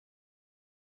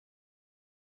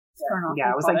turn off.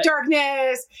 Yeah, it was like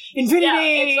darkness, infinity. Yeah,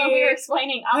 it's when we were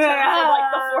explaining Atum for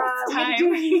like the fourth time.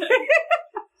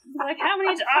 Like, how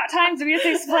many times do we have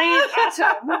to explain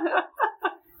Atum?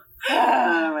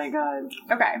 Oh my god.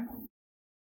 Okay.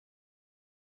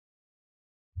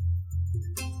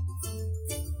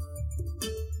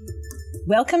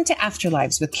 Welcome to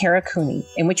Afterlives with Kara Cooney,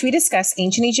 in which we discuss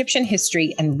ancient Egyptian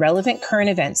history and relevant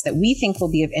current events that we think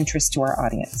will be of interest to our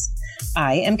audience.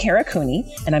 I am Kara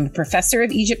Cooney, and I'm a professor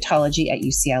of Egyptology at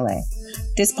UCLA.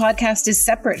 This podcast is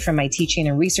separate from my teaching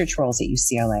and research roles at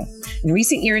UCLA. In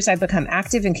recent years, I've become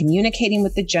active in communicating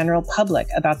with the general public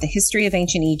about the history of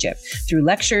ancient Egypt through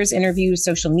lectures, interviews,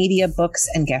 social media, books,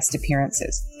 and guest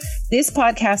appearances. This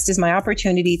podcast is my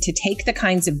opportunity to take the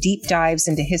kinds of deep dives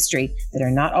into history that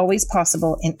are not always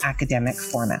possible in academic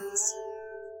formats.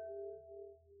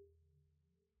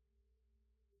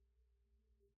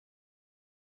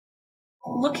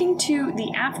 Looking to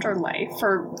the afterlife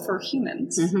for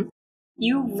humans. Mm-hmm.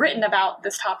 You've written about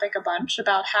this topic a bunch,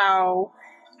 about how,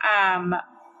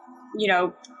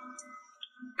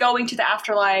 going to the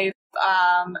afterlife,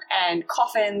 and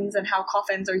coffins and how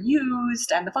coffins are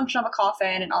used and the function of a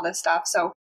coffin and all this stuff.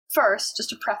 So first, just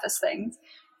to preface things,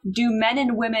 do men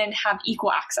and women have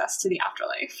equal access to the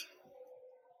afterlife?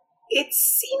 It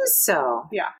seems so.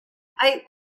 Yeah.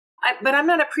 But I'm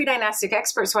not a pre-dynastic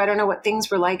expert, so I don't know what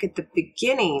things were like at the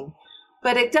beginning.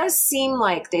 But it does seem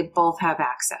like they both have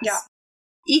access. Yeah.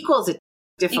 Equal's a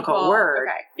difficult word.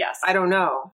 Okay, yes. I don't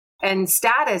know. And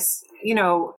status,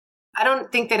 I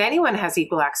don't think that anyone has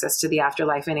equal access to the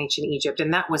afterlife in ancient Egypt.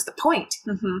 And that was the point.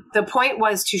 Mm-hmm. The point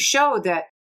was to show that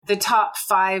the top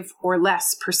 5% or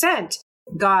less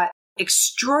got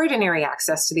extraordinary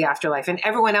access to the afterlife, and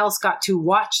everyone else got to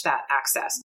watch that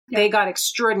access. Yeah. They got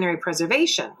extraordinary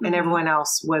preservation, and everyone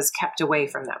else was kept away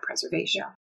from that preservation.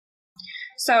 Yeah.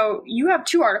 So you have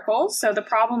 2 articles. So The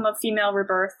Problem of Female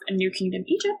Rebirth in New Kingdom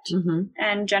Egypt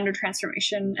and Gender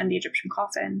Transformation and the Egyptian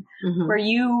Coffin, where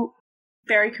you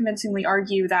very convincingly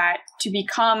argue that to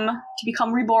become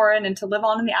reborn and to live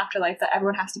on in the afterlife, that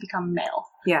everyone has to become male.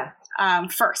 Yeah.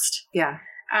 First. Yeah.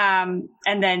 And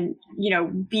then,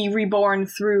 be reborn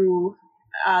through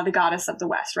the goddess of the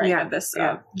West, right? Yeah. Of this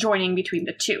joining between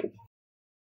the two.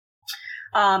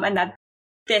 And that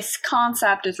this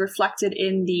concept is reflected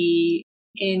in the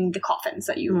coffins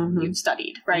that you've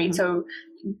studied, right? Mm-hmm. So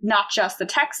not just the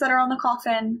texts that are on the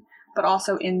coffin, but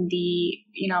also in the,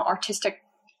 artistic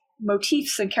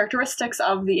motifs and characteristics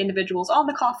of the individuals on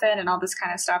the coffin and all this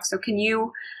kind of stuff. So can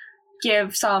you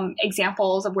give some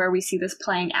examples of where we see this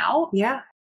playing out? Yeah.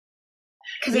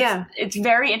 Because it's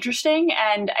very interesting,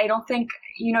 and I don't think,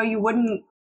 you wouldn't,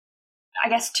 I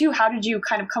guess too, how did you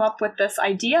kind of come up with this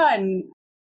idea? And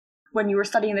when you were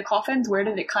studying the coffins, where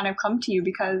did it kind of come to you?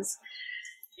 Because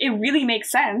it really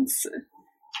makes sense.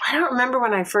 I don't remember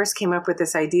when I first came up with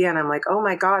this idea, and I'm like, oh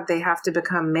my God, they have to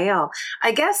become male.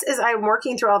 I guess as I'm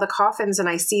working through all the coffins and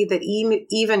I see that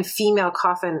even female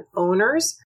coffin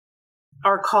owners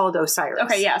are called Osiris.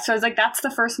 Okay, yeah. So it's like, that's the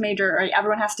first major, right?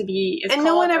 Everyone has to be, and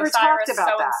no one ever Osiris, talked about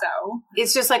so-and-so. that.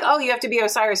 It's just like, oh, you have to be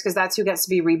Osiris because that's who gets to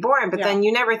be reborn. But then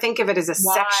you never think of it as a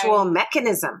sexual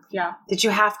mechanism that you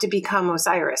have to become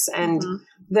Osiris. And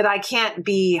that I can't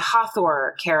be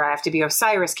Hathor Kara, I have to be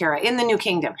Osiris Kara in the New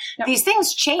Kingdom. Yep. These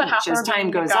things change as time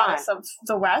goes on. The of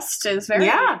the West is very,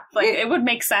 it would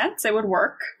make sense. It would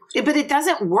work. But it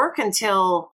doesn't work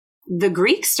until the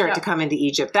Greeks start to come into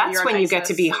Egypt. That's when you get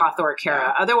to be Hathor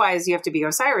Kara. Otherwise, you have to be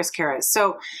Osiris Kara.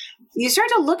 So you start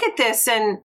to look at this,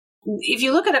 and if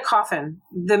you look at a coffin,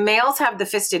 the males have the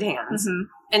fisted hands. Mm-hmm.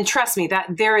 And trust me, that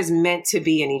there is meant to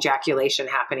be an ejaculation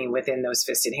happening within those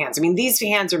fisted hands. I mean, these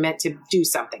hands are meant to do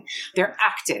something. They're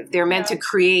active. They're meant to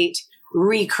create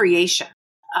recreation.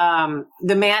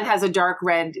 The man has a dark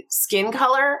red skin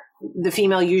color. The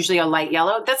female usually a light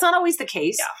yellow. That's not always the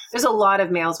case. Yeah. There's a lot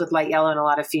of males with light yellow and a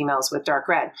lot of females with dark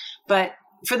red. But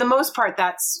for the most part,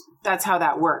 that's how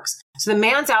that works. So the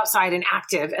man's outside and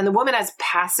active, and the woman has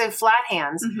passive flat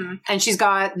hands, and she's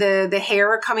got the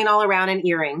hair coming all around and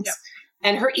earrings. Yep.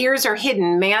 And her ears are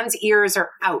hidden. Man's ears are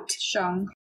out. Shown.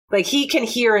 Like he can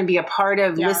hear and be a part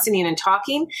of listening and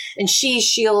talking, and she's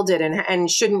shielded and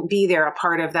shouldn't be there, a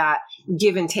part of that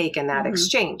give and take and that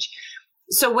exchange.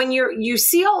 So when you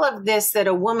see all of this, that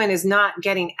a woman is not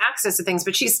getting access to things,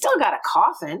 but she's still got a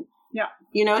coffin.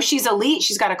 Yeah. She's elite.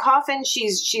 She's got a coffin.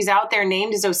 She's out there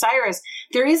named as Osiris.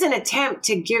 There is an attempt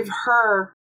to give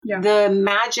her the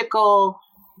magical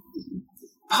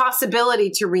possibility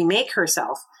to remake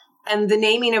herself. And the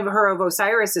naming of her of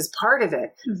Osiris is part of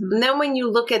it. Mm-hmm. And then when you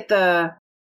look at the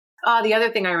other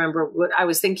thing I remember, what I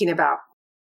was thinking about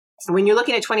when you're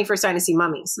looking at 21st dynasty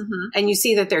mummies and you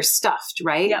see that they're stuffed,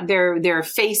 right? Yeah. Their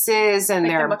faces and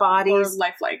their bodies.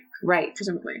 Lifelike. Right.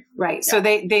 Presumably. Right. Yeah. So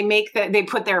they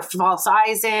put their false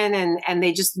eyes in and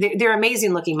they're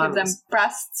amazing looking mummies. Give them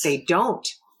breasts. They don't.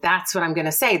 That's what I'm going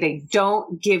to say. They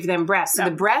don't give them breasts. So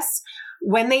the breasts,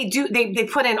 when they do, they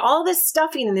put in all this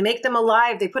stuffing and they make them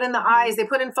alive. They put in the eyes, they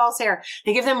put in false hair.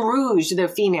 They give them rouge, the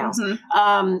females.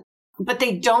 But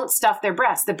they don't stuff their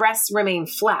breasts. The breasts remain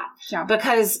flat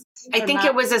because I think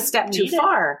it was a step too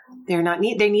far. They're not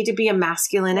need. They need to be a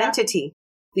masculine entity.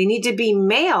 They need to be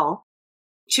male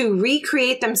to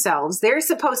recreate themselves. They're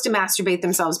supposed to masturbate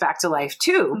themselves back to life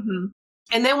too.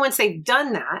 And then once they've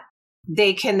done that,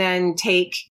 they can then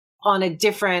take on a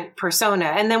different persona.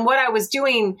 And then what I was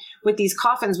doing with these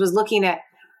coffins was looking at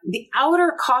the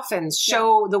outer coffins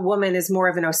show the woman as more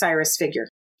of an Osiris figure.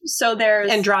 So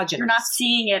there's androgynous. You're not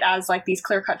seeing it as like these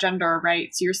clear-cut gender, right?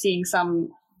 So you're seeing some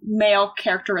male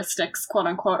characteristics, quote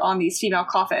unquote, on these female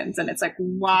coffins, and it's like,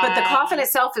 why? But the coffin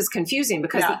itself is confusing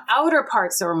because the outer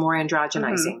parts are more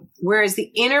androgenizing, whereas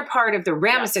the inner part of the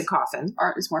Ramessid coffin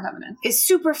is more feminine. Is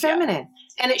super feminine,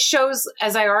 and it shows,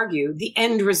 as I argue, the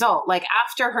end result. Like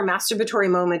after her masturbatory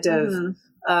moment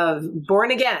of born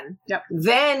again,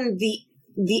 then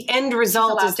the end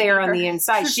result is there on the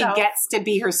inside. She gets to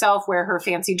be herself, wear her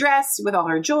fancy dress with all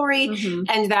her jewelry.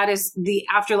 And that is the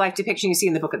afterlife depiction you see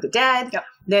in the Book of the Dead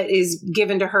that is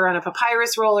given to her on a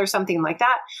papyrus roll or something like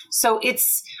that. So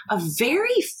it's a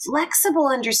very flexible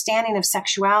understanding of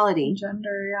sexuality.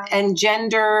 And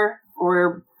gender,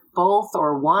 or both,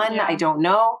 or one, I don't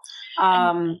know,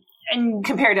 and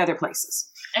compared to other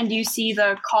places. And you see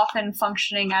the coffin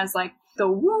functioning as like the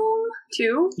womb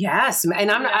too? Yes.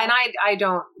 And I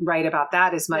don't write about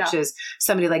that as much as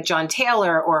somebody like John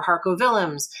Taylor or Harco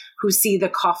Willems, who see the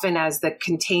coffin as the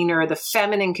container, the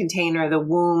feminine container, the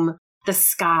womb, the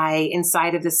sky,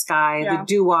 inside of the sky, the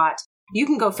duat. You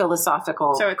can go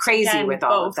philosophical, so it's, crazy again, with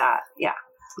all of that. Yeah.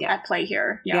 At play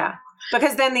here. Yeah.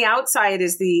 Because then the outside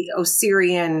is the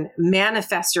Osirian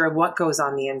manifester of what goes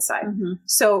on the inside.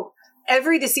 So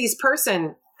every deceased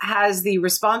person has the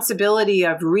responsibility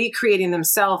of recreating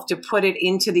themselves to put it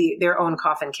into their own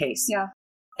coffin case.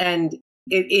 And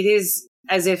it is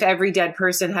as if every dead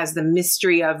person has the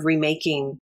mystery of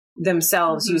remaking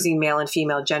themselves using male and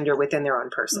female gender within their own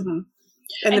person.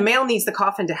 And the male needs the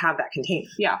coffin to have that container.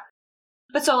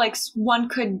 But so like one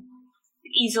could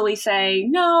easily say,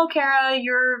 no, Kara,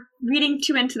 you're reading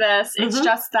too into this. It's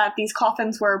just that these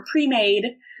coffins were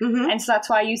pre-made. And so that's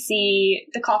why you see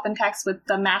the coffin text with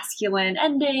the masculine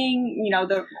ending, you know,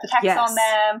 the text on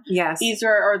them. These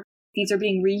are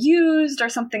being reused or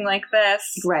something like this.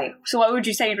 Right. So what would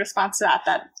you say in response to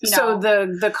that? So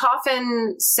the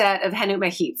coffin set of Henut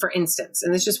Mahit, for instance,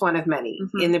 and it's just one of many,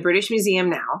 in the British Museum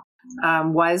now,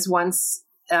 was once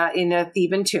in a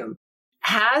Theban tomb,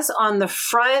 has on the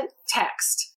front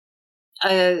text,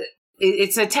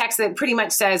 it's a text that pretty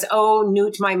much says, "Oh,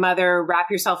 Nut, my mother, wrap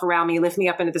yourself around me, lift me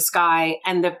up into the sky."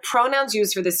 And the pronouns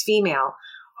used for this female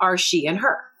are she and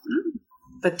her.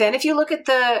 But then if you look at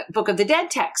the Book of the Dead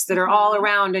texts that are all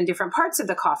around in different parts of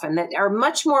the coffin that are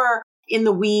much more in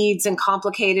the weeds and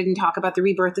complicated and talk about the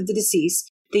rebirth of the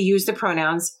deceased, they use the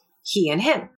pronouns he and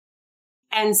him.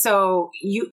 And so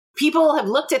people have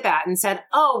looked at that and said,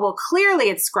 oh, well, clearly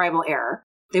it's scribal error.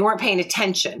 They weren't paying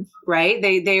attention, right?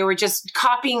 They were just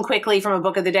copying quickly from a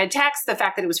Book of the Dead text. The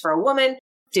fact that it was for a woman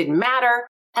didn't matter.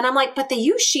 And I'm like, but they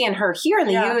use she and her here and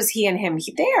they use he and him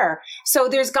there. So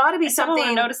there's got to be something.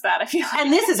 I noticed that, I feel like.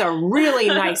 And this is a really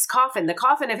nice coffin. The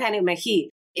coffin of Henut Mahit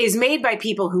is made by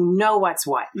people who know what's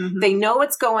what. They know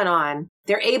what's going on.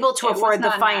 They're able to afford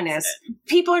the finest.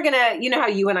 People are going to, you know how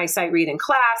you and I sight read in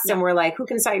class and we're like, who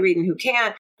can sight read and who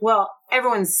can't? Well,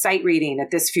 everyone's sight reading at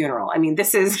this funeral. I mean,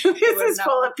 this is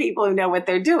full of people who know what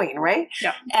they're doing, right?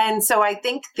 And so I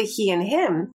think the he and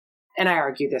him, and I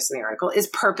argue this in the article, is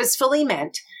purposefully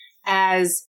meant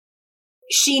as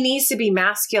she needs to be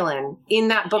masculine in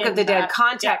that Book of the Dead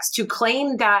context to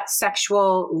claim that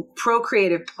sexual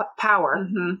procreative power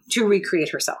to recreate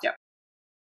herself.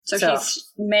 So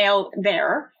she's male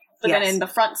there. But then in the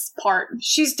front part,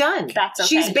 she's done. That's okay.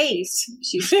 She's bait.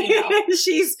 She's female.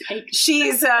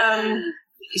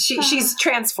 she's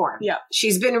transformed.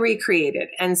 She's been recreated.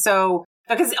 And so,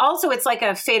 because also it's like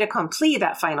a fait accompli,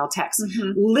 that final text.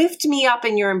 Lift me up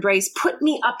in your embrace, put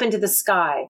me up into the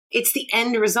sky. It's the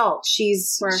end result.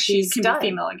 She's done. Be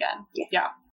female again. Yeah.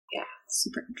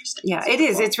 Super interesting. Yeah, it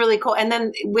is. Cool. It's really cool. And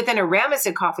then within a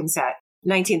Ramessid coffin set,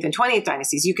 19th and 20th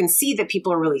dynasties, you can see that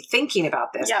people are really thinking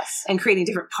about this and creating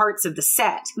different parts of the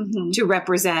set to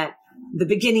represent the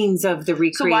beginnings of the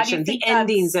recreation, the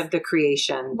endings of the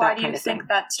creation. Why do you think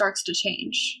that starts to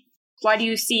change? Why do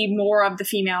you see more of the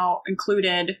female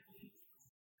included?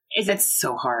 It's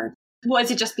so hard. Well,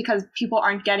 is it just because people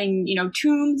aren't getting,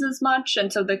 tombs as much,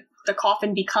 and so the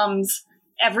coffin becomes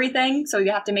everything? So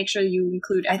you have to make sure you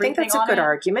include everything. I think that's a good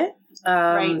argument.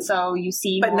 Right, so you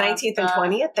see, but 19th and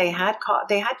 20th, they had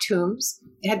tombs,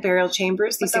 they had burial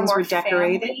chambers. These things were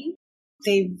decorated.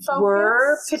 They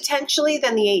were potentially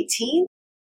than the 18th,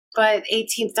 but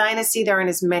 18th dynasty, there aren't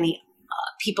as many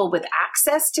people with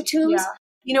access to tombs.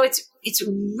 Yeah. It's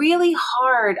really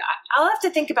hard. I'll have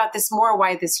to think about this more,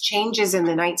 why this changes in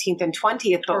the 19th and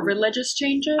 20th. But or religious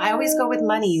changes? I always go with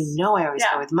money. I always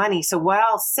go with money. So what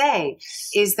I'll say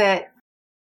is that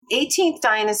 18th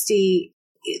dynasty,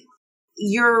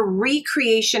 your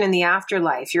recreation in the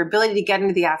afterlife, your ability to get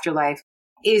into the afterlife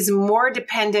is more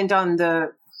dependent on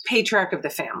the patriarch of the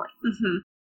family. Mm-hmm.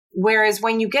 Whereas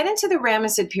when you get into the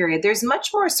Ramessid period, there's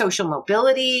much more social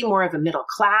mobility, more of a middle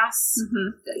class. Mm-hmm.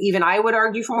 Even I would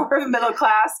argue for more of a middle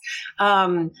class,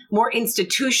 more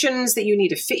institutions that you need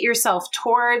to fit yourself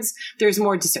towards. There's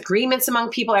more disagreements among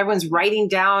people. Everyone's writing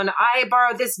down, I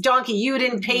borrowed this donkey, you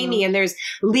didn't pay me. And there's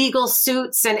legal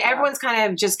suits and everyone's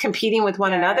kind of just competing with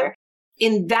one another.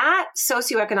 In that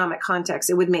socioeconomic context,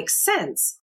 it would make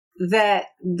sense that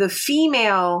the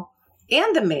female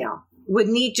and the male would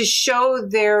need to show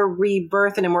their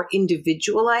rebirth in a more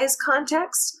individualized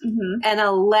context and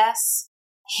a less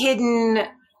hidden,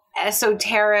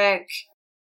 esoteric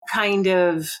kind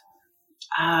of,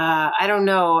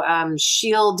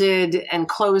 shielded and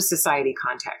closed society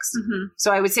context. Mm-hmm.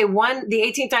 So I would say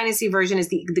the 18th dynasty version is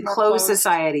the closed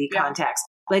society context.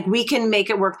 Like, we can make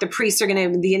it work.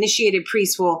 The initiated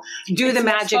priests will do the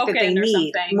magic that they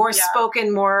need. More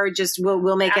spoken, more just,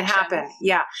 we'll make it happen.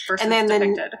 Yeah. And then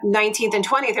the 19th and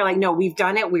 20th, they're like, no, we've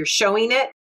done it. We're showing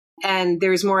it. And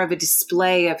there's more of a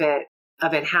display of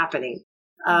it happening.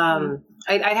 I'd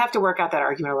have to work out that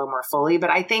argument a little more fully, but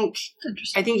I think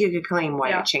you could claim why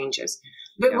it changes.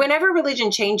 But whenever religion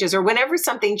changes, or whenever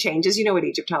something changes, you know what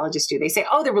Egyptologists do? They say,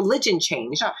 "Oh, the religion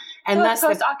changed, and thus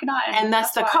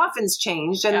the coffins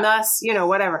changed, and thus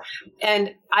whatever."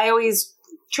 And I always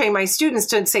train my students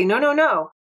to say, "No.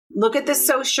 Look at the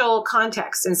social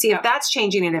context and see if that's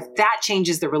changing, and if that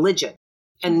changes the religion."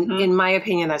 And in my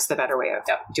opinion, that's the better way of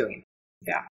doing it.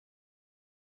 Yeah.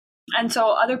 And so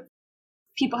other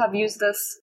people have used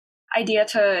this idea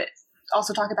to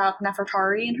also talk about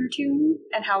Nefertari in her tomb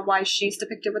and why she's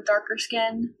depicted with darker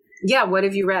skin. Yeah, what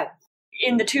have you read?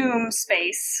 In the tomb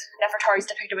space, Nefertari's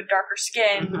depicted with darker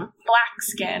skin, black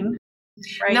skin,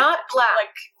 right? Not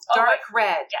black, dark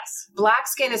red. Yes. Black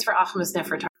skin is for Ahmose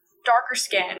Nefertari. Darker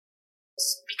skin,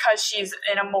 because she's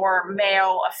in a more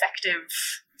male effective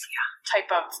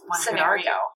type of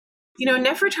scenario.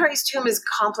 Nefertari's tomb is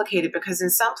complicated because in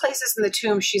some places in the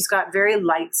tomb, she's got very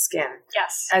light skin.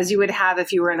 Yes. As you would have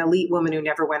if you were an elite woman who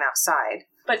never went outside.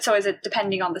 But so is it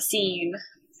depending on the scene?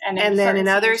 And then in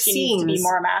other scenes, she needs to be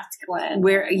more masculine.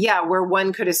 Where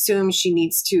one could assume she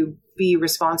needs to be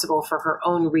responsible for her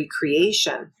own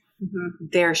recreation. Mm-hmm.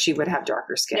 There she would have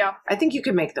darker skin. Yeah. I think you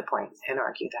could make the point and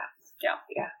argue that. Yeah.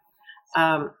 Yeah.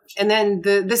 And then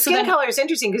the skin color is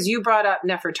interesting because you brought up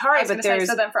Nefertari, but there's...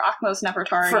 So then for Ahmose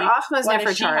Nefertari... For Ahmose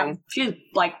Nefertari... She's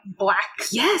like black.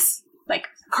 Yes. Like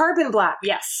carbon black.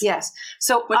 Yes. Yes.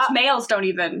 So... Which males don't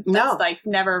even... No. Like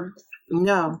never...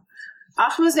 No.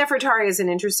 Ahmose Nefertari is an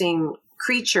interesting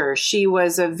creature. She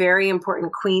was a very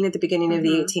important queen at the beginning of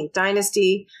the 18th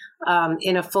dynasty,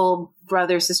 in a full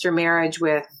brother-sister marriage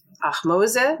with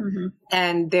Ahmose,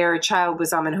 and their child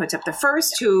was Amenhotep I,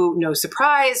 who, no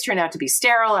surprise, turned out to be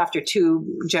sterile after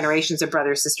 2 generations of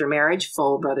brother-sister marriage,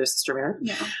 full brother-sister marriage.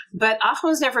 Yeah. But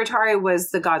Ahmose Nefertari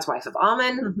was the god's wife of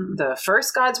Amen, the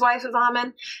first god's wife of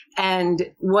Amen,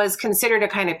 and was considered a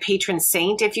kind of patron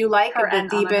saint, if you like, of the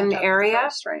Theban area.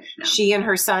 Right? Yeah. She and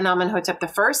her son Amenhotep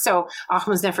I. So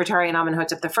Ahmose Nefertari and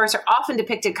Amenhotep I are often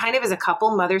depicted kind of as a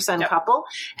couple, mother-son couple,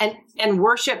 and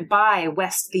worshipped by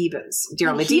West Thebans.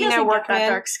 Deir Medina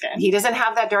workman. He doesn't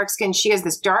have that dark skin. She has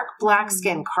this dark black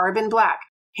skin, carbon black.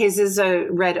 His is a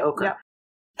red ochre. Yep.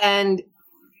 And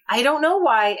I don't know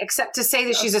why, except to say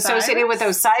that she's associated with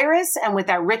Osiris and with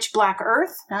that rich black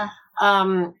earth.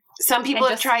 Some people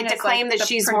have tried to claim that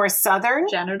she's more southern.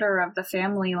 Progenitor of the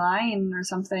family line or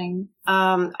something.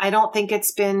 I don't think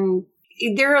it's been...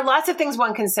 There are lots of things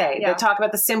one can say that talk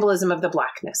about the symbolism of the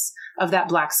blackness of that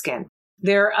black skin.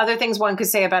 There are other things one could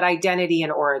say about identity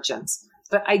and origins.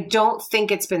 But I don't think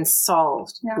it's been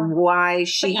solved why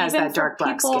she has that dark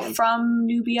black skin. People from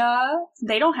Nubia,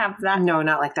 they don't have that. No,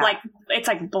 not like that. Like, it's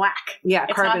like black. Yeah,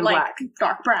 it's carbon not black. Like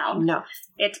dark brown. No.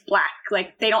 It's black.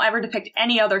 Like, they don't ever depict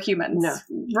any other humans,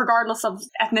 regardless of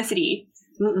ethnicity.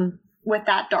 with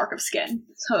that dark of skin.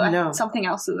 So something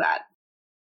else is that.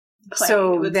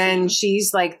 So then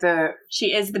she's like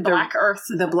she is the Black Earth.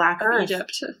 The Black Earth.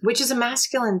 Egypt. Which is a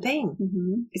masculine thing.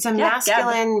 Mm-hmm. It's a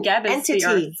masculine Geb entity. Is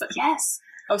the Earth. Yes.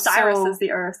 Osiris is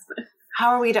the Earth.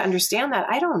 How are we to understand that?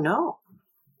 I don't know.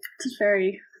 It's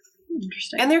very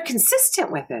interesting. And they're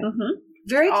consistent with it. Mm-hmm.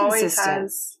 Very Always consistent.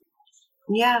 has.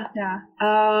 Yeah.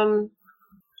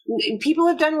 People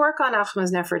have done work on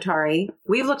Aahmuz Nefertari.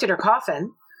 We've looked at her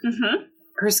coffin. Mm-hmm.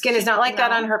 Her skin is not like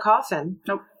that on her coffin.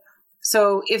 Nope.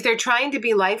 So if they're trying to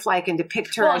be lifelike and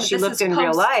depict her as she looked in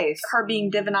real life. Her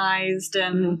being divinized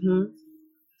and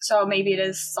so maybe it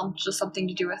is just something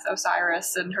to do with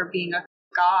Osiris and her being a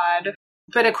god.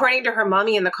 But according to her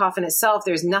mummy in the coffin itself,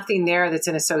 there's nothing there that's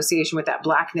in association with that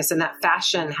blackness, and that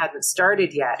fashion hadn't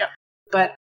started yet. Yep.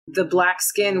 But the black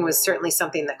skin was certainly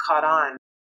something that caught on.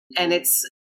 And it's,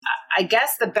 I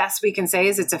guess the best we can say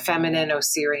is it's a feminine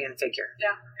Osirian figure.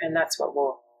 Yeah. And that's what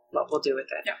we'll do with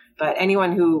it. Yeah. But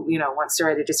anyone who, wants to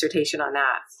write a dissertation on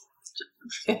that,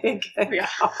 get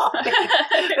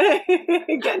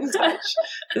in touch.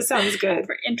 This sounds good.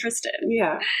 We're interested.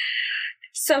 Yeah.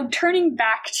 So turning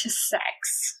back to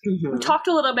sex, we talked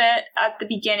a little bit at the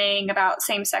beginning about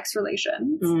same-sex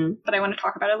relations, but I want to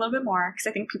talk about it a little bit more because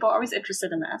I think people are always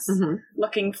interested in this,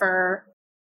 looking for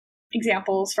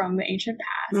examples from the ancient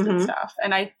past and stuff.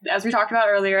 And as we talked about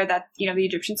earlier, that, the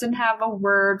Egyptians didn't have a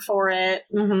word for it,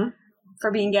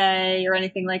 for being gay or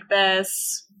anything like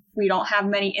this. We don't have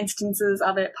many instances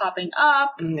of it popping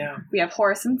up. No. We have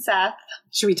Horus and Seth.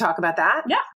 Should we talk about that?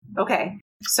 Yeah. Okay.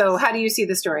 So how do you see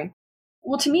the story?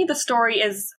 Well, to me, the story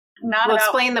is not about...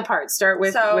 explain the part. Start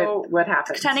with what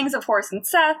happened. Contendings of Horus and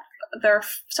Seth.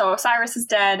 So Osiris is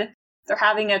dead. They're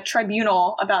having a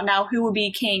tribunal about now who will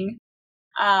be king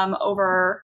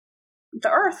over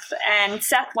the earth. And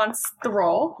Seth wants the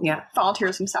role. Yeah.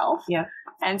 Volunteers himself. Yeah.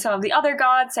 And some of the other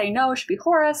gods say, no, it should be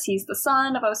Horus. He's the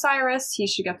son of Osiris. He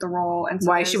should get the role. And so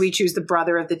why should we choose the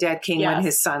brother of the dead king when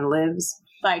his son lives?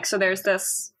 So there's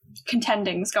this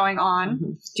contendings going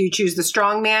on. Do you choose the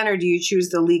strong man or do you choose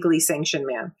the legally sanctioned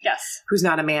man? Yes. Who's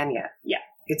not a man yet? Yeah.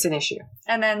 It's an issue.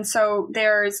 And then so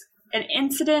there's an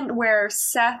incident where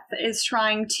Seth is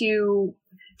trying to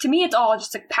me, it's all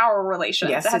just power relations.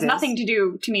 Yes, it has nothing to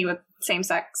do, to me, with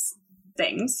same-sex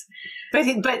things.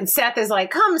 But Seth is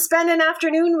like, come spend an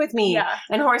afternoon with me. Yeah.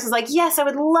 And Horus is like, yes, I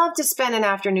would love to spend an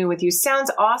afternoon with you. Sounds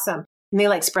awesome. And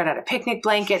they spread out a picnic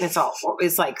blanket and it's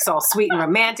all sweet and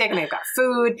romantic and they've got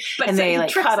food and they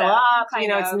cuddle up.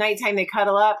 It's nighttime, they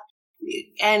cuddle up.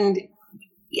 And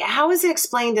how is it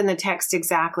explained in the text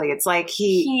exactly? It's like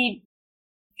he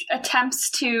attempts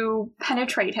to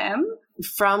penetrate him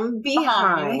from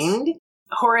behind.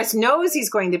 Horus knows he's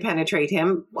going to penetrate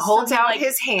him, holds out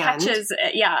his hand,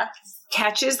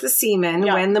 catches the semen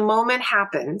when the moment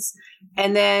happens,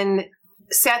 and then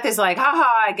Seth is like,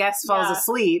 haha, I guess falls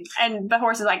asleep. And the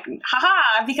horse is like,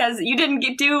 haha, because you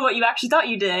didn't do what you actually thought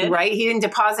you did. Right? He didn't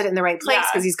deposit it in the right place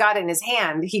because he's got it in his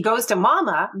hand. He goes to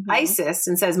Mama, Isis,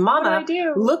 and says, Mama,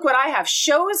 look what I have.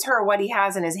 Shows her what he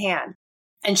has in his hand.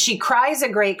 And she cries a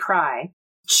great cry,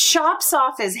 chops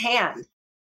off his hand.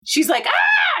 She's like, ah!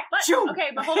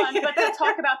 But hold on. But to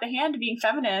talk about the hand being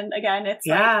feminine, again, it's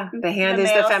the hand is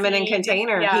the feminine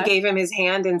container. Yeah. He gave him his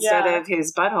hand instead of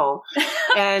his butthole.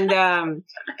 And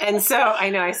so, I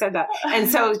know I said that. And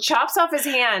so chops off his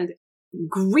hand,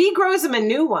 regrows him a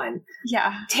new one.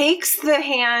 Yeah. Takes the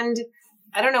hand,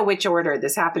 I don't know which order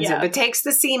this happens in, but takes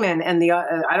the semen and the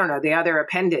other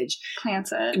appendage.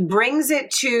 Plants it. Brings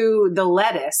it to the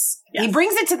lettuce. Yes.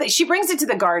 She brings it to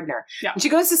the gardener. Yeah. And she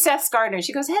goes to Seth's gardener.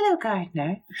 She goes, hello,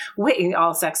 gardener. Wait,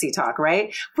 all sexy talk,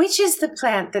 right? Which is the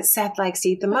plant that Seth likes to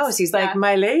eat the most? He's like,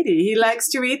 my lady, he likes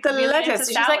to eat the lettuce. And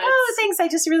she's like, oh, thanks. I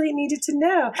just really needed to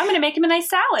know. I'm going to make him a nice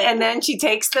salad. And then she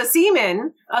takes the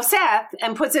semen of Seth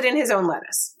and puts it in his own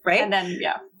lettuce, right?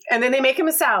 And then they make him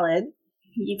a salad.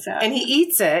 He eats it. And he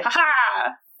eats it.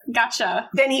 Ha-ha! Gotcha.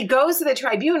 Then he goes to the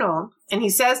tribunal and he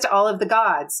says to all of the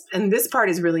gods, and this part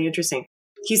is really interesting.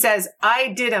 He says,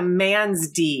 I did a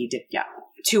man's deed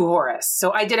to Horus.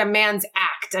 So I did a man's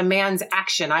act, a man's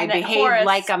action. I behaved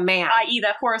like a man. I.e.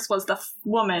 that Horus was the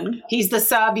woman. He's the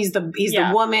sub. He's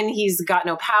the woman. He's got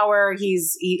no power. He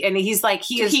is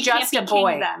just a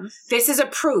boy. This is a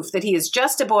proof that he is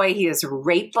just a boy. He is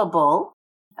rapeable.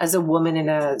 As a woman in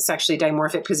a sexually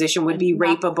dimorphic position would be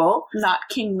rapeable. Not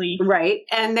kingly. Right.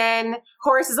 And then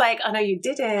Horus is like, oh, no, you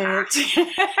didn't.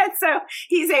 So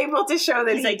he's able to show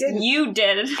that he didn't. You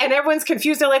did. And everyone's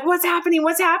confused. They're like, what's happening?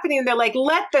 What's happening? And they're like,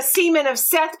 let the semen of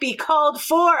Seth be called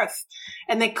forth.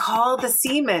 And they call the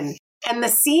semen. And the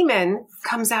semen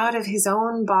comes out of his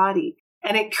own body.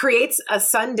 and it creates a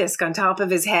sun disk on top of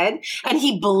his head, and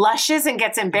he blushes and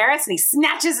gets embarrassed, and he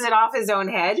snatches it off his own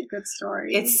head. Good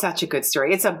story. It's such a good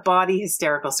story. It's a body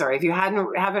hysterical story. If you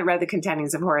haven't read The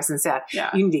Contendings of Horus and Seth,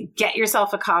 you need to get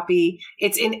yourself a copy.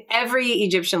 It's in every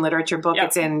Egyptian literature book. Yep.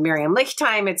 It's in Miriam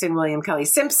Lichtheim. It's in William Kelly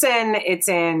Simpson. It's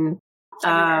in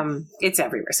it's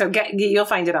everywhere. So you'll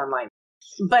find it online.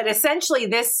 But essentially,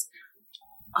 this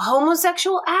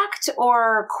homosexual act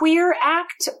or queer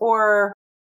act or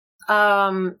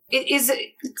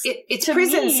it's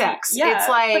prison sex. Yeah, it's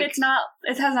like, but it's not.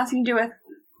 It has nothing to do with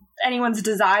anyone's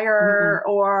desire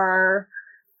or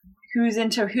who's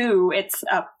into who. It's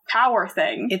a power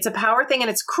thing. It's a power thing, and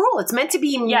it's cruel. It's meant to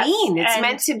be mean. It's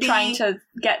meant to be trying to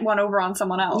get one over on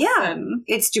someone else. Yeah,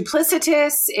 it's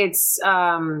duplicitous.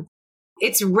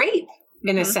 It's rape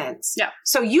in a sense. Yeah.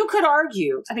 So you could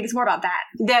argue, I think it's more about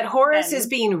that Horus is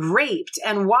being raped,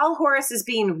 and while Horus is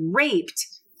being raped,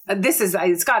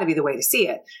 it's got to be the way to see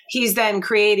it. He's then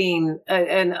creating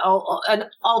an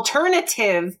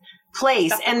alternative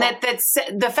place, and that's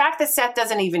the fact that Seth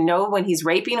doesn't even know when he's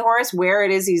raping Horus where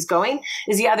it is he's going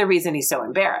is the other reason he's so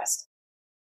embarrassed.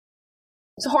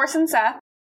 So Horus and Seth,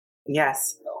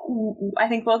 yes, I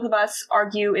think both of us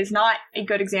argue is not a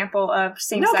good example of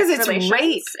same-sex relations. No, because it's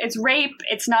rape. It's rape.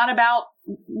 It's not about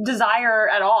desire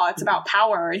at all. It's about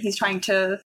power, and he's trying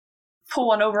to pull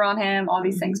one over on him, all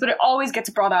these things. But it always gets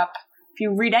brought up. If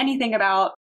you read anything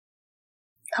about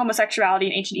homosexuality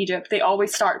in ancient Egypt, they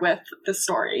always start with this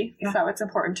story. Yeah. So it's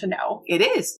important to know. It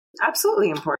is. Absolutely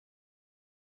important.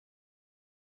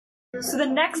 So the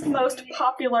next most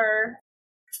popular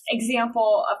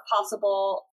example of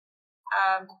possible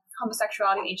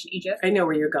homosexuality in ancient Egypt. I know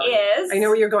where you're going. I know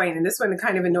where you're going, and this one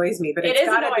kind of annoys me, but it's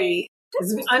got to be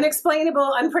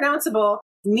unexplainable, unpronounceable.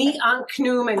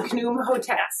 Ni-Ankh-Khnum and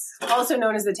Khnum-Hotep, also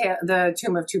known as the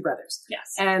Tomb of Two Brothers.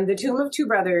 Yes. And the Tomb of Two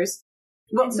Brothers.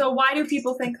 Well, and so why do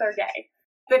people think they're gay?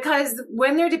 Because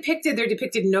when they're depicted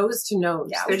nose to nose.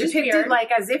 Yeah, they're depicted like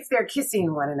as if they're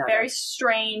kissing one another. Very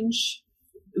strange.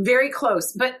 Very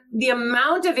close. But the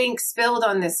amount of ink spilled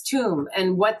on this tomb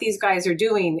and what these guys are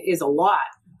doing is a lot.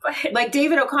 Like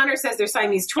David O'Connor says they're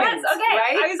Siamese twins. Yes, okay.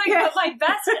 Right? I was like, but my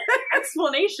best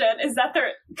explanation is that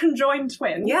they're conjoined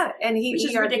twins. Yeah, and he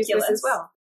argues ridiculous this as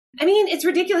well. I mean, it's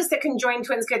ridiculous that conjoined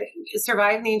twins could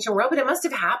survive in the ancient world, but it must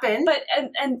have happened. But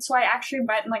and so I actually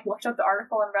went and looked up the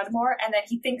article and read more, and then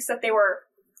he thinks that they were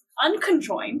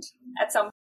unconjoined at some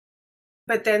point.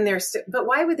 But then but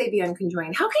why would they be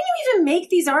unconjoined? How can you even make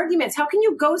these arguments? How can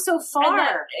you go so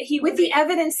far with the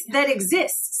evidence that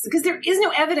exists? Because there is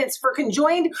no evidence for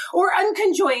conjoined or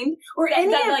unconjoined or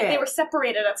any of it. They were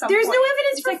separated at some point. There's no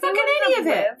evidence for fucking any of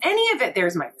it. Any of it.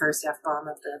 There's my first F-bomb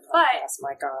of the podcast.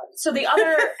 My God. So the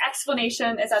other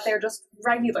explanation is that they're just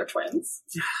regular twins.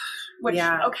 Which,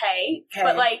 okay.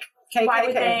 But why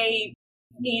would they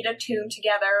need a tomb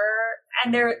together?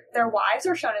 And their wives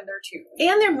are shown in their tomb.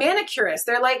 And they're manicurists.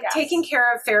 They're taking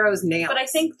care of Pharaoh's nails. But I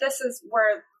think this is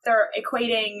where they're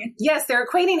equating. Yes, they're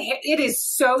equating. It is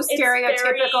so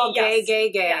stereotypical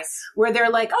gay. Yes. Where they're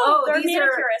like, they're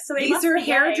manicurists. So these are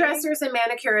hairdressers and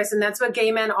manicurists, and that's what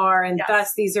gay men are, and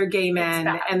thus these are gay men,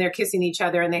 and they're kissing each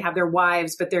other, and they have their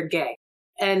wives, but they're gay.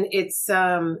 And it's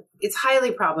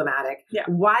highly problematic. Yeah.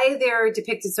 Why they're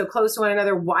depicted so close to one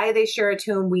another, why they share a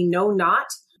tomb, we know not.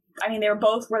 I mean, they were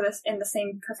in the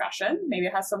same profession. Maybe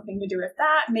it has something to do with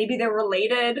that. Maybe they're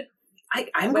related.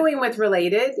 I'm going with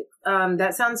related.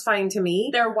 That sounds fine to me.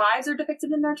 Their wives are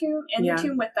depicted in their tomb, the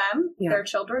tomb with them. Yeah. Their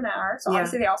children are. So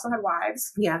obviously they also had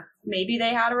wives. Yeah. Maybe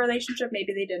they had a relationship.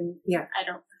 Maybe they didn't. Yeah. I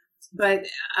don't. But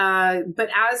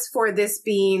as for this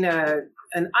being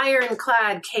an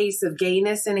ironclad case of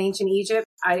gayness in ancient Egypt,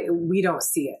 we don't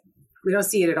see it. We don't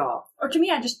see it at all. Or to me,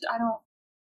 I don't.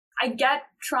 I get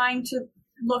trying to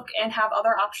look and have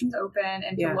other options open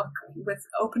and to look with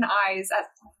open eyes at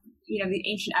the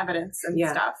ancient evidence and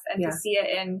stuff, and to see it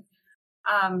and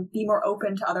be more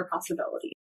open to other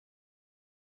possibilities.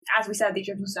 As we said, the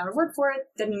Egyptians found a word for it,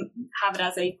 didn't have it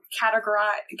as a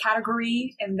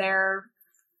category in their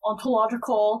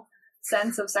ontological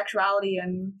sense of sexuality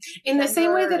and in the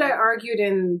same way that I argued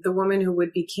in The Woman Who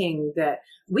Would Be King, that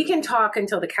we can talk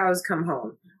until the cows come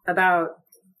home about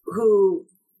who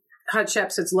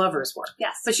Hatshepsut's lovers were.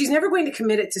 Yes. But she's never going to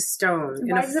commit it to stone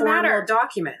in a formal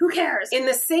document. Who cares? In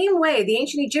the same way, the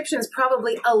ancient Egyptians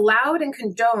probably allowed and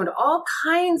condoned all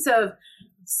kinds of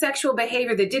sexual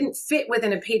behavior that didn't fit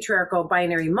within a patriarchal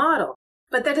binary model.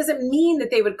 But that doesn't mean that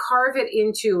they would carve it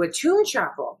into a tomb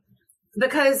chapel,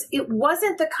 because it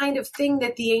wasn't the kind of thing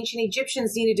that the ancient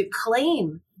Egyptians needed to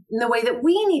claim in the way that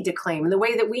we need to claim, in the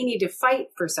way that we need to fight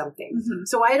for something. Mm-hmm.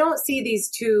 So I don't see these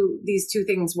two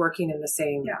things working in the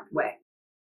same way.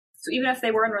 So even if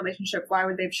they were in a relationship, why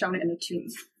would they have shown it in a tomb?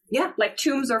 Yeah. Like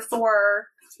tombs are for,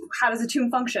 how does a tomb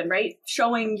function, right? It's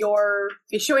showing your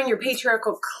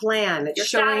patriarchal clan. It's your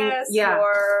showing status,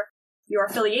 your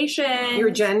affiliation, your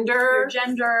gender.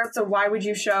 So why would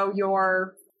you show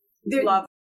your love?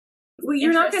 Well,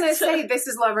 you're not going to say, this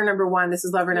is lover number 1, this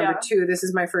is lover number 2, this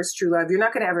is my first true love. You're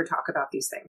not going to ever talk about these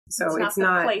things. So it's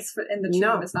not the place in the tomb.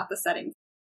 No. It's not the setting.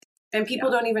 And people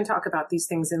don't even talk about these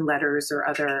things in letters or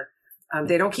other,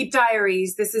 they don't keep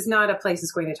diaries. This is not a place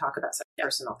that's going to talk about such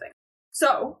personal things.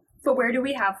 So, but where do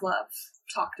we have love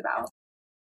talked about?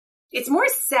 It's more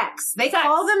sex. They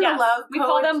call them the love We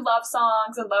call them love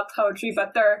songs and love poetry,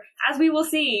 but they're, as we will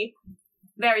see,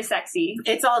 very sexy.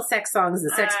 It's all sex songs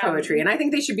and sex poetry. And I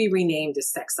think they should be renamed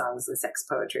as sex songs and sex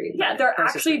poetry. Yeah, they're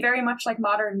actually very much like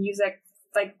modern music,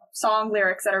 like song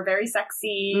lyrics that are very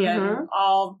sexy and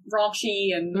all raunchy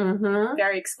and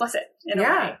very explicit in a way.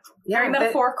 Yeah, very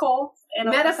metaphorical.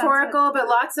 Metaphorical, but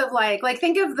lots of like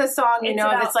think of the song,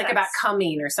 that's like about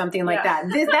coming or something like that.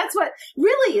 That's what,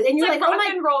 really, and you're like, rock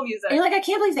and roll music. And you're like, I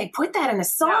can't believe they put that in a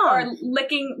song. Yeah, or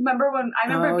licking, remember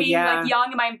being like young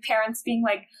and my parents being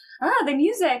like, the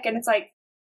music, and it's like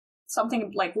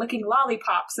something like licking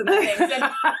lollipops and things,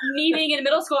 and meeting in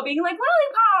middle school being like,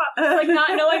 lollipops, like not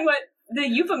knowing what the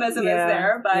euphemism is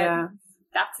there, but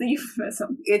that's the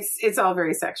euphemism. It's all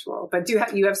very sexual. But do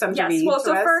you have some to read? Well,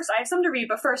 so first, I have some to read,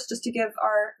 but first, just to give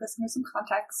our listeners some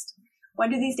context. When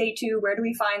do these date to? Where do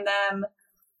we find them?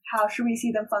 How should we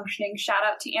see them functioning? Shout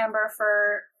out to Amber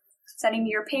for sending me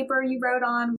your paper you wrote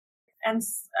on and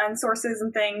sources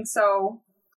and things. So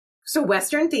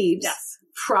Western Thebes. Yes.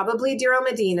 Probably Deir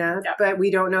el-Medina, but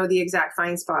we don't know the exact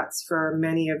find spots for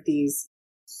many of these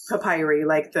papyri,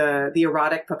 like the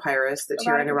erotic papyrus, the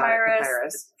Turin erotic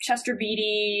papyrus. Chester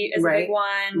Beatty is a big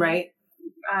one. Right.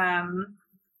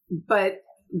 But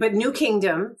New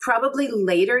Kingdom, probably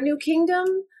later New Kingdom,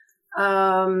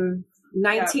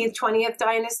 19th, 20th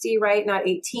dynasty, right? Not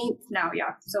 18th. No,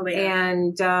 so later.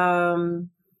 And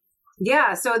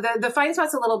so the find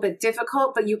spot's a little bit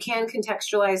difficult, but you can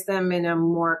contextualize them in a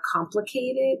more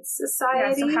complicated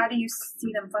society. Yeah, so how do you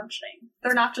see them functioning?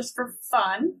 They're not just for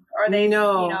fun, or they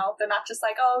they're not just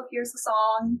like, oh, here's the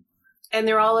song. And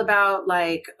they're all about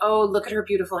like, oh, look at her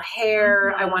beautiful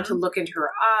hair. I want to look into her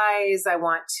eyes. I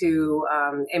want to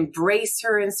embrace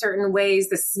her in certain ways.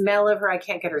 The smell of her, I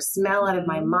can't get her smell out of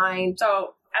my mind.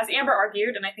 So as Amber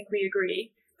argued, and I think we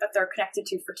agree, that they're connected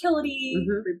to fertility,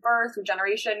 rebirth,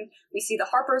 regeneration. We see the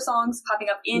Harper songs popping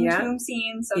up in tomb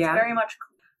scenes, so it's very much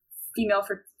female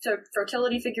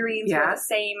fertility figurines with the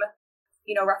same,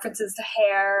 references to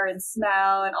hair and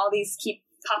smell, and all these keep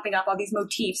popping up. All these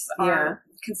motifs are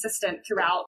consistent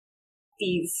throughout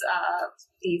these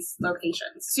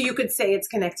locations. So you could say it's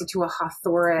connected to a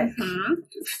Hathoric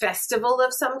festival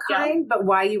of some kind, but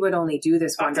why you would only do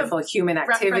this wonderful human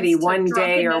activity one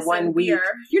day or 1 week.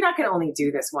 You're not going to only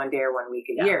do this one day or 1 week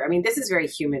a year. I mean, this is very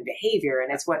human behavior,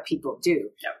 and it's what people do.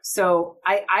 Yep. So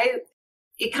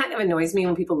it kind of annoys me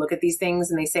when people look at these things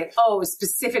and they say, oh,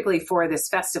 specifically for this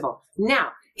festival.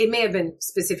 Now, it may have been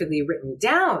specifically written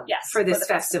down for this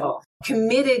festival,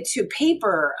 committed to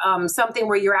paper, something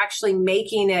where you're actually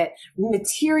making it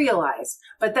materialize.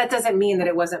 But that doesn't mean that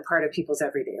it wasn't part of people's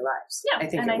everyday lives. Yeah, I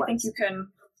think you can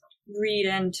read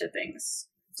into things.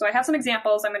 So I have some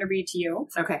examples I'm going to read to you.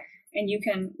 Okay. And you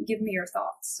can give me your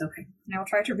thoughts. Okay. And I will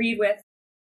try to read with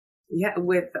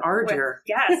ardor.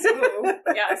 Yes. Ooh,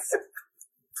 yes.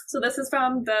 So this is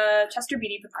from the Chester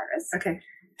Beatty Papyrus. Okay.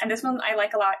 And this one I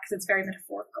like a lot because it's very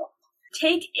metaphorical.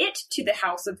 Take it to the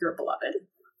house of your beloved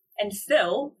and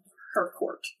fill her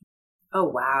court. Oh,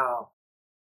 wow.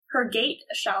 Her gate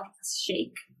shall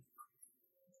shake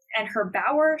and her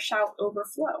bower shall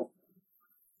overflow.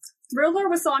 Thrill her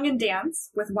with song and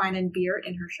dance, with wine and beer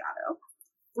in her shadow.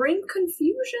 Bring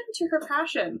confusion to her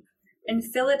passion and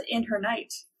fill it in her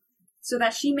night, so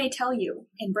that she may tell you,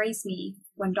 embrace me,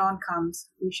 when dawn comes,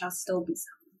 we shall still be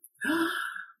so.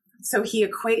 So he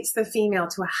equates the female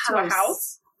to a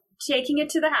house. Taking it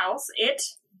to the house,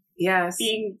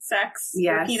 being sex,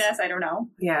 or penis, I don't know.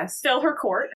 Yes. Fill her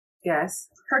court. Yes.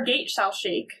 Her gate shall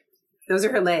shake. Those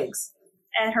are her legs.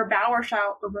 And her bower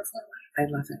shall overflow. I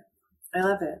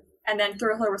love it. And then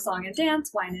thrill her with song and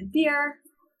dance, wine and beer.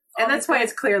 And that's why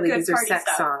it's clearly these are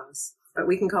sex songs, but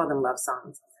we can call them love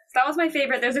songs. That was my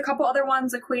favorite. There's a couple other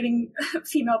ones equating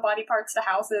female body parts to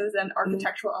houses and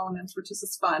architectural elements, which is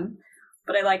just fun.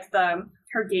 But I like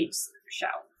her gates shall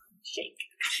shake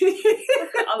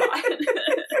a lot.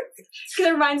 Because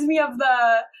it reminds me of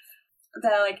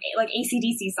the like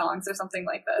AC/DC songs or something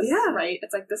like this. Yeah. Right?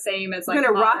 It's like the same as I'm like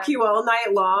going to rock you all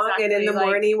night long, exactly, and in the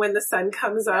morning when the sun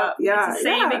comes up. Yeah. It's the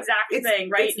same exact thing,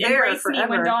 right? Embrace me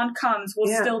when dawn comes.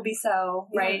 We'll still be so,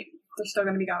 right? They're still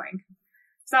going to be going.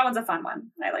 So that one's a fun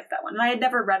one. I like that one. And I had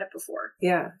never read it before.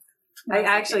 Yeah.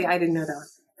 I didn't know that one.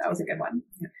 That was a good one.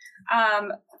 Yeah.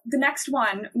 The next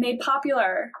one, made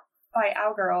popular by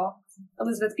our girl,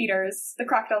 Elizabeth Peters, The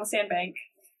Crocodile on the Sandbank.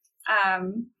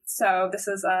 So this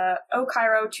is O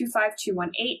Cairo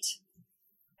 25218,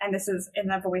 and this is in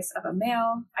the voice of a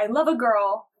male. I love a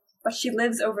girl, but she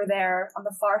lives over there on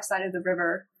the far side of the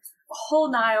river. A whole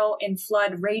Nile in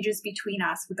flood rages between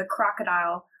us with a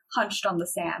crocodile hunched on the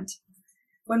sand.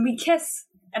 When we kiss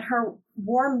and her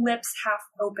warm lips half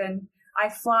open, I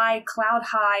fly cloud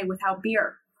high without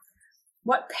beer.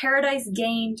 What paradise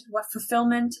gained, what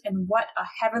fulfillment, and what a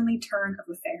heavenly turn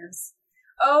of affairs.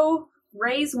 Oh,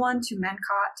 raise one to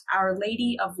Menkot, Our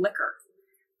Lady of Liquor,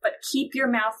 but keep your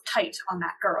mouth tight on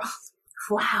that girl.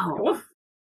 Wow.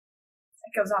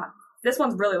 It goes on. This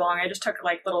one's really long. I just took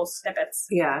like little snippets.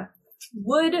 Yeah.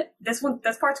 This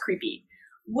part's creepy.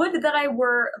 Would that I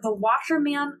were the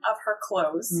washerman of her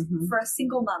clothes for a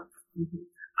single month.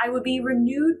 I would be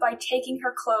renewed by taking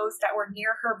her clothes that were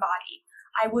near her body.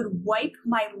 I would wipe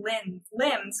my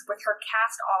limbs with her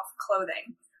cast-off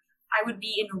clothing. I would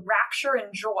be in rapture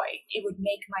and joy. It would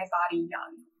make my body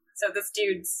young. So this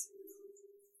dude's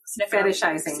sniffing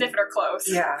her clothes,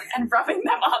 and rubbing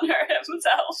them on her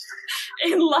himself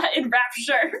in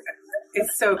rapture.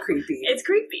 It's so creepy. It's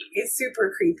creepy. It's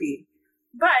super creepy.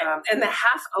 But and the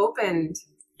half opened.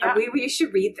 We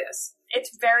should read this.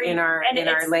 It's very in our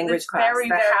language class. Very,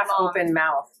 the very half long. Open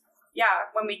mouth. Yeah,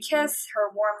 when we kiss, her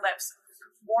warm lips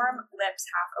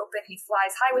half open. He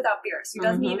flies high without beer, so he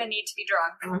doesn't even need to be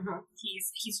drunk.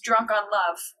 He's drunk on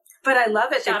love. But I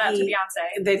love it Shout out to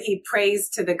Beyonce. that he prays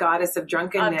to the goddess of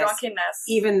drunkenness,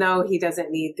 even though he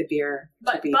doesn't need the beer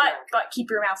to be drunk. But keep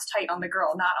your mouth tight on the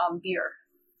girl, not on beer.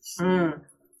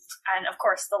 And of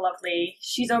course, the lovely,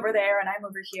 she's over there and I'm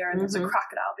over here, and there's a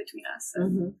crocodile between us.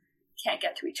 And can't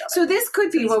get to each other. So this could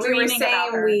be what we were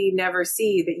saying we never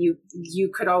see, that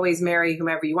you could always marry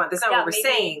whomever you want. That's not what we're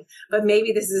saying. But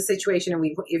maybe this is a situation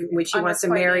in which he wants to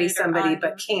marry somebody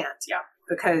but can't. Yeah.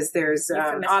 Because there's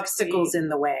obstacles in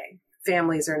the way.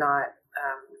 Families are not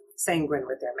sanguine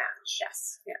with their match.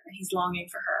 Yes. Yeah. And he's longing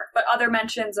for her. But other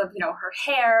mentions of, her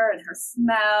hair and her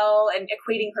smell and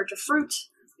equating her to fruit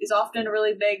is often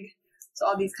really big. So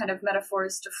all these kind of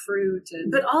metaphors to fruit.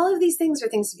 But all of these things are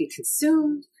things to be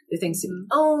consumed. They're things to be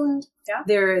owned. Yeah.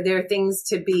 They're things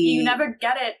to be... You never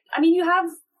get it. I mean, you have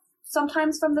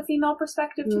sometimes from the female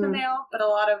perspective to the male, but a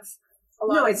lot of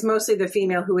it's mostly the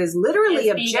female who is literally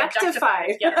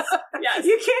objectified. Yes.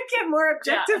 You can't get more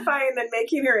objectifying than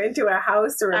making her into a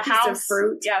house or a piece of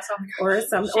fruit. Yeah, or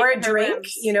a drink,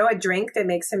 a drink that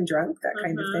makes him drunk, that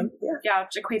kind of thing. Yeah. Yeah,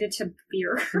 it's equated to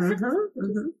beer.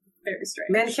 Very strange.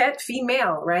 Menkhet,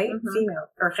 female, right? Female.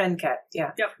 Or Henket,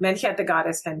 yeah. Yep. Menkhet, the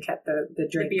goddess, Henket, the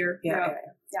drink. The beer. Yeah.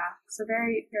 So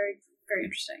very, very, very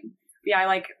interesting. Yeah,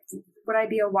 would I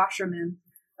be a washerman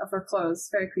of her clothes?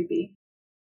 Very creepy.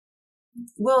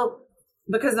 Well,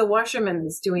 because the washerman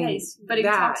is doing but he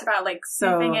talks about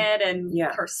sniffing it and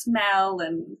her smell,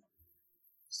 and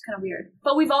it's kind of weird.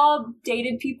 But we've all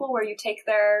dated people where you take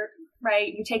their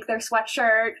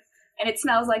sweatshirt and it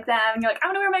smells like them, and you're like, I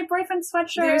want to wear my boyfriend's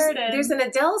sweatshirt. There's an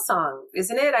Adele song,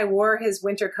 isn't it? I wore his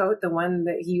winter coat, the one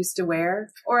that he used to wear.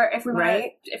 Or if we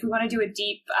want to do a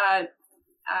deep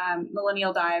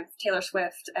millennial dive, Taylor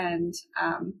Swift and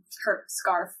her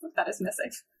scarf that is missing.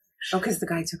 Oh, because the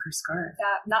guy took her scarf.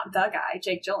 Not the guy.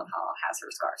 Jake Gyllenhaal has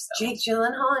her scarf still. Jake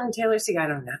Gyllenhaal and Taylor Swift. I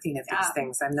know nothing of these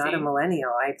things. I'm not a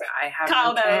millennial. I have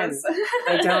Kyle no pen.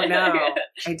 I don't know.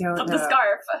 I don't know. The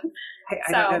scarf.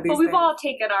 I don't know these but we've things. all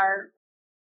taken our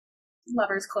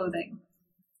lover's clothing.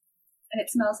 And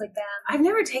it smells like them. I've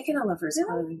never taken a lover's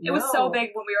clothing. It was so big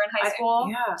when we were in high school.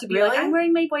 To be like, I'm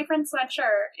wearing my boyfriend's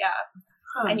sweatshirt. Yeah.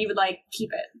 Huh. And you would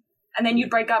keep it. And then you'd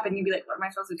break up and you'd be like, what am I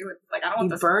supposed to do with it? I don't want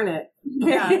this. Burn it.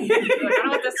 Yeah. I don't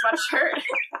want this sweatshirt.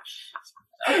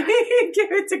 Give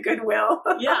it to Goodwill.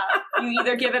 Yeah. You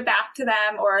either give it back to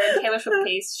them, or in Taylor Swift's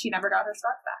case, she never got her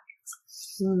scarf back.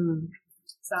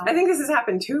 So I think this has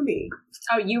happened to me.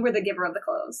 Oh, you were the giver of the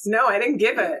clothes. No, I didn't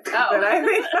give it. Oh. But I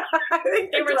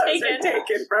think they were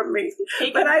taken from me.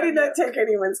 But I did not take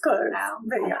anyone's clothes. No.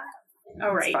 But yeah.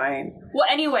 All right. It's fine. Well,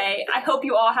 anyway, I hope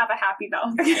you all have a happy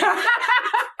Valentine's.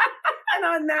 And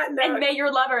on that And may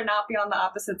your lover not be on the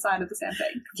opposite side of the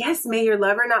sandbank. Yes, may your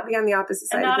lover not be on the opposite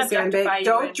side of the sandbank.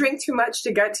 Don't drink too much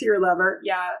to get to your lover.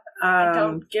 Yeah. And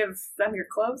don't give them your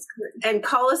clothes. And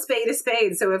call a spade a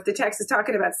spade. So if the text is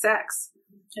talking about sex,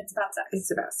 it's about sex.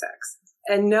 It's about sex.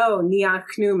 And no, Neach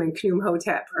Khnum and Khnum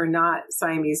Hotep are not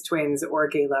Siamese twins or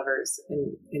gay lovers,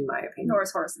 in my opinion. Nor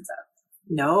is Horus and Seth.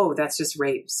 No, that's just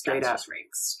rape, straight up.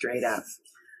 Straight up.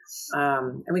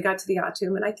 And we got to the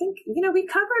Atum, and I think, we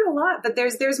covered a lot, but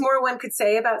there's more one could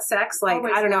say about sex. Like,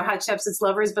 always, I don't know Hatshepsut's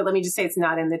lovers, but let me just say it's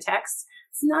not in the text.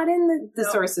 It's not in the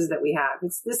sources that we have.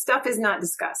 This stuff is not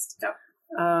discussed.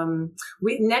 No.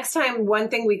 Next time, one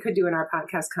thing we could do in our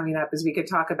podcast coming up is we could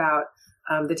talk about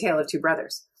the Tale of Two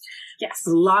Brothers. Yes.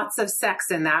 Lots of sex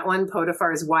in that one.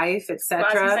 Potiphar's wife, etc. Well,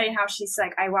 I was going to say how she's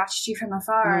like, I watched you from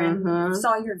afar and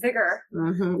saw your vigor.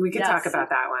 Mm-hmm. We could talk about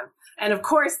that one. And of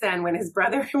course, then when his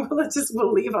brother,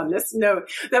 we'll leave on this note,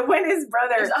 that when his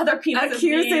brother accuses,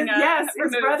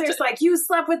 his brother's like, you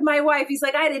slept with my wife. He's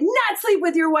like, I did not sleep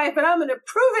with your wife, but I'm going to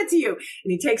prove it to you.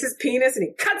 And he takes his penis and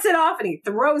he cuts it off and he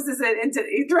throws it into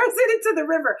the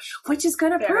river, which is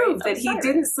going to prove that he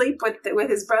didn't sleep with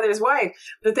his brother's wife.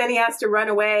 But then he has to run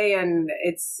away, and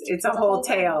it's a whole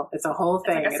tale. It's a whole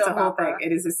thing. It's a whole thing.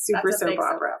 It is a super soap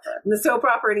opera. And the soap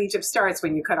opera in Egypt starts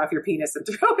when you cut off your penis and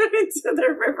throw it into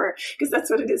the river, because that's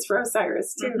what it is for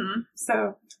Osiris too. Mm-hmm.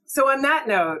 So on that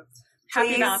note,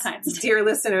 Happy Valentine's Day. Dear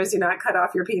listeners, do not cut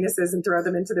off your penises and throw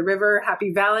them into the river.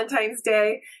 Happy Valentine's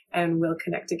Day, and we'll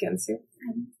connect again soon.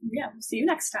 And we'll see you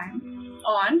next time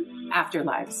on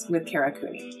Afterlives with Kara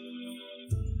Cooney.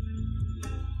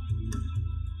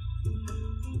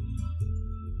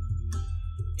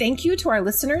 Thank you to our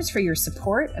listeners for your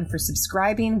support and for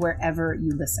subscribing wherever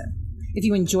you listen. If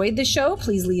you enjoyed the show,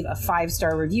 please leave a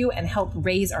 5-star review and help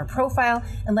raise our profile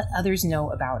and let others know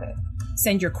about it.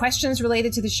 Send your questions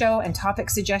related to the show and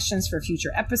topic suggestions for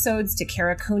future episodes to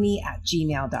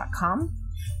karacooney@gmail.com.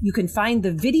 You can find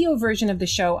the video version of the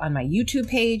show on my YouTube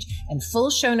page, and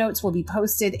full show notes will be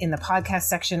posted in the podcast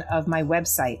section of my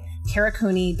website,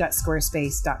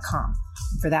 karacooney.squarespace.com.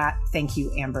 For that, thank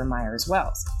you, Amber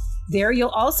Myers-Wells. There you'll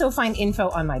also find info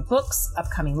on my books,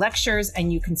 upcoming lectures,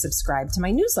 and you can subscribe to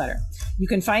my newsletter. You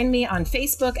can find me on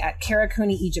Facebook at Kara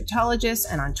Cooney Egyptologist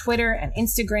and on Twitter and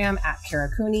Instagram at Kara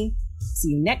Cooney. See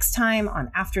you next time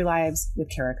on Afterlives with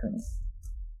Kara Cooney.